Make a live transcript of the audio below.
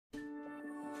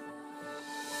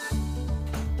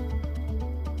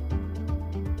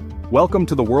Welcome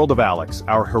to the world of Alex,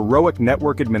 our heroic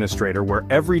network administrator where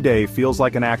every day feels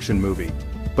like an action movie.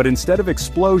 But instead of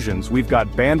explosions, we've got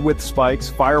bandwidth spikes,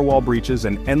 firewall breaches,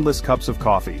 and endless cups of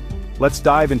coffee. Let's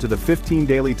dive into the 15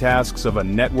 daily tasks of a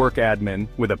network admin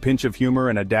with a pinch of humor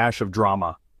and a dash of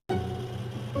drama.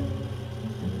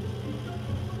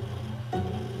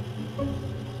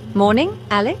 Morning,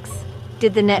 Alex.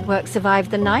 Did the network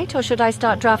survive the night, or should I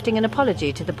start drafting an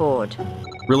apology to the board?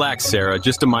 Relax, Sarah,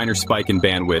 just a minor spike in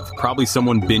bandwidth, probably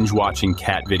someone binge-watching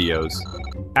cat videos.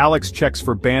 Alex checks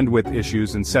for bandwidth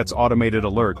issues and sets automated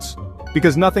alerts.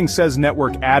 Because nothing says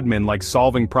network admin like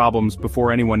solving problems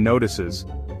before anyone notices.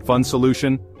 Fun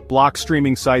solution: block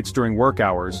streaming sites during work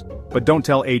hours, but don't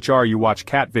tell HR you watch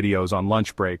cat videos on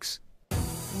lunch breaks.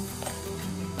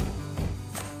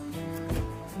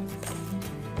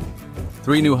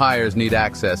 Three new hires need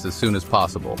access as soon as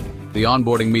possible. The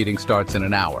onboarding meeting starts in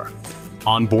an hour.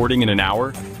 Onboarding in an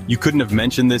hour? You couldn't have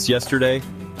mentioned this yesterday?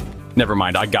 Never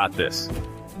mind, I got this.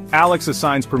 Alex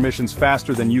assigns permissions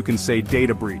faster than you can say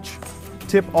data breach.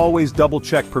 Tip: always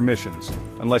double-check permissions,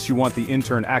 unless you want the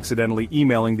intern accidentally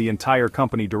emailing the entire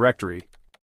company directory.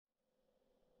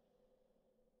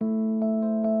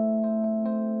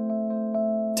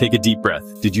 Take a deep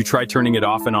breath. Did you try turning it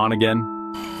off and on again?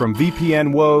 From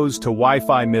VPN woes to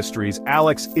Wi-Fi mysteries,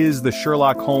 Alex is the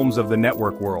Sherlock Holmes of the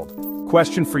network world.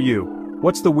 Question for you: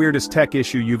 what's the weirdest tech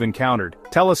issue you've encountered?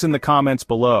 Tell us in the comments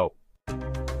below.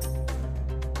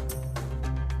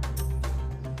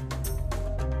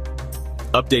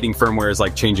 Updating firmware is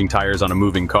like changing tires on a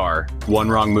moving car. One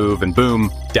wrong move and boom,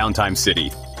 downtime city.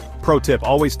 Pro tip: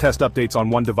 always test updates on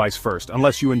one device first,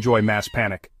 unless you enjoy mass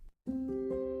panic.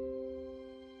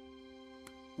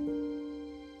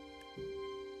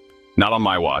 Not on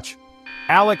my watch.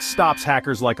 Alex stops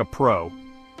hackers like a pro.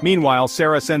 Meanwhile,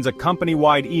 Sarah sends a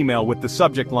company-wide email with the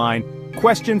subject line,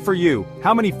 "Question for you,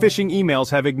 how many phishing emails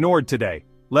have ignored today?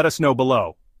 Let us know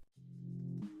below."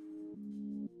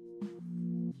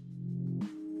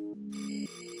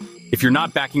 If you're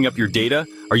not backing up your data,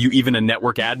 are you even a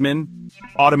network admin?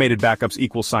 Automated backups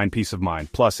equals peace of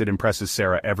mind, plus it impresses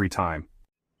Sarah every time.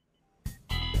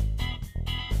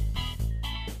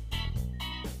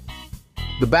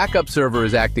 The backup server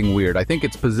is acting weird. I think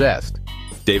it's possessed.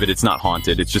 David, it's not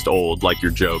haunted, it's just old, like your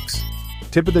jokes.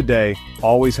 Tip of the day: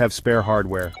 always have spare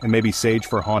hardware, and maybe Sage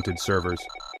for haunted servers.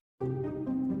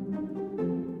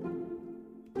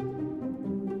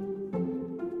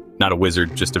 Not a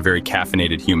wizard, just a very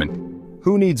caffeinated human.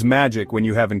 Who needs magic when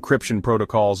you have encryption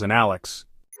protocols and Alex?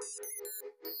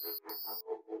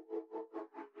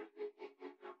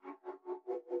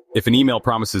 If an email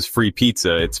promises free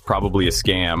pizza, it's probably a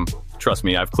scam. Trust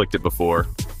me, I've clicked it before.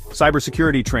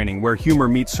 Cybersecurity training where humor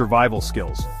meets survival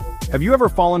skills. Have you ever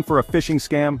fallen for a phishing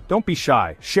scam? Don't be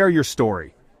shy, share your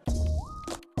story.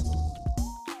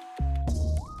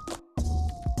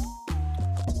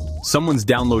 Someone's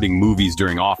downloading movies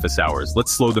during office hours.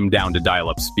 Let's slow them down to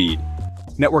dial-up speed.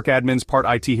 Network admins, part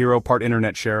IT hero, part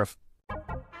internet sheriff.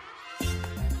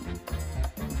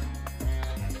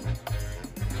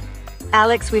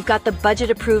 Alex, we've got the budget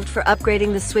approved for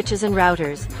upgrading the switches and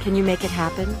routers. Can you make it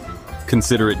happen?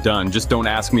 Consider it done, just don't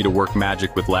ask me to work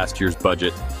magic with last year's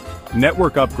budget.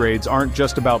 Network upgrades aren't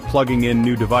just about plugging in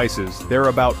new devices, they're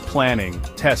about planning,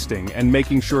 testing, and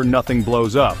making sure nothing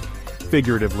blows up.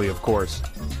 Figuratively, of course.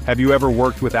 Have you ever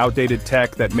worked with outdated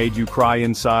tech that made you cry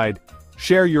inside?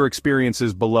 Share your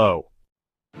experiences below.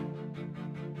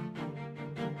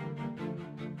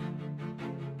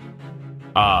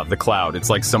 Ah, the cloud. It's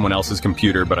like someone else's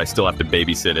computer, but I still have to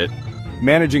babysit it.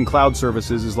 Managing cloud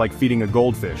services is like feeding a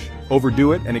goldfish.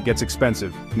 Overdo it and it gets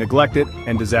expensive. Neglect it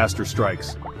and disaster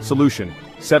strikes. Solution: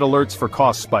 set alerts for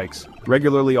cost spikes.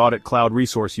 Regularly audit cloud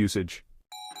resource usage.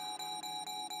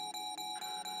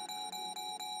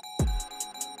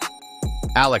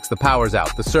 Alex, the power's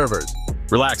out. The servers.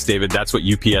 Relax, David, that's what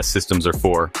UPS systems are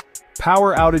for.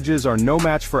 Power outages are no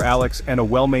match for Alex and a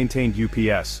well-maintained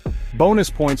UPS. Bonus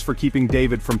points for keeping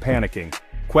David from panicking.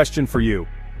 Question for you: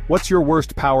 what's your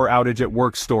worst power outage at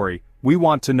work story? We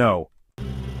want to know.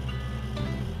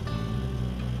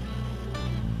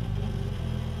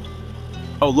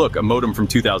 Oh look, a modem from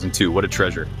 2002, what a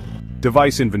treasure.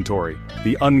 Device inventory,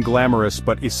 the unglamorous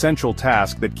but essential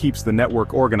task that keeps the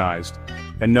network organized.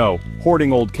 And no,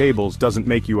 hoarding old cables doesn't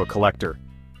make you a collector.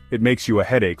 It makes you a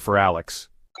headache for Alex.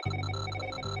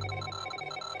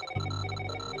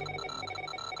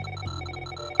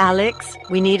 Alex,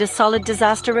 we need a solid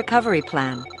disaster recovery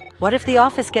plan. What if the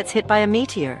office gets hit by a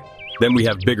meteor? Then we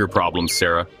have bigger problems,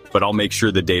 Sarah, but I'll make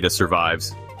sure the data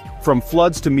survives. From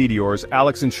floods to meteors,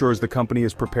 Alex ensures the company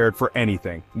is prepared for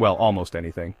anything. Well, almost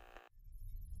anything.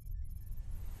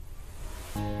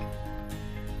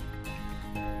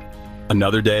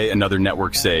 Another day, another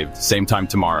network saved. Same time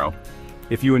tomorrow.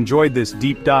 If you enjoyed this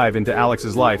deep dive into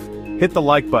Alex's life, hit the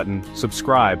like button,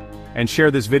 subscribe, and share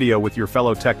this video with your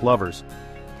fellow tech lovers.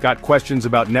 Got questions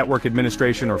about network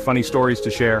administration or funny stories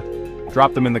to share?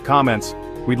 Drop them in the comments.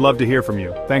 We'd love to hear from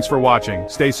you. Thanks for watching.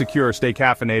 Stay secure, stay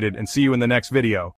caffeinated, and see you in the next video.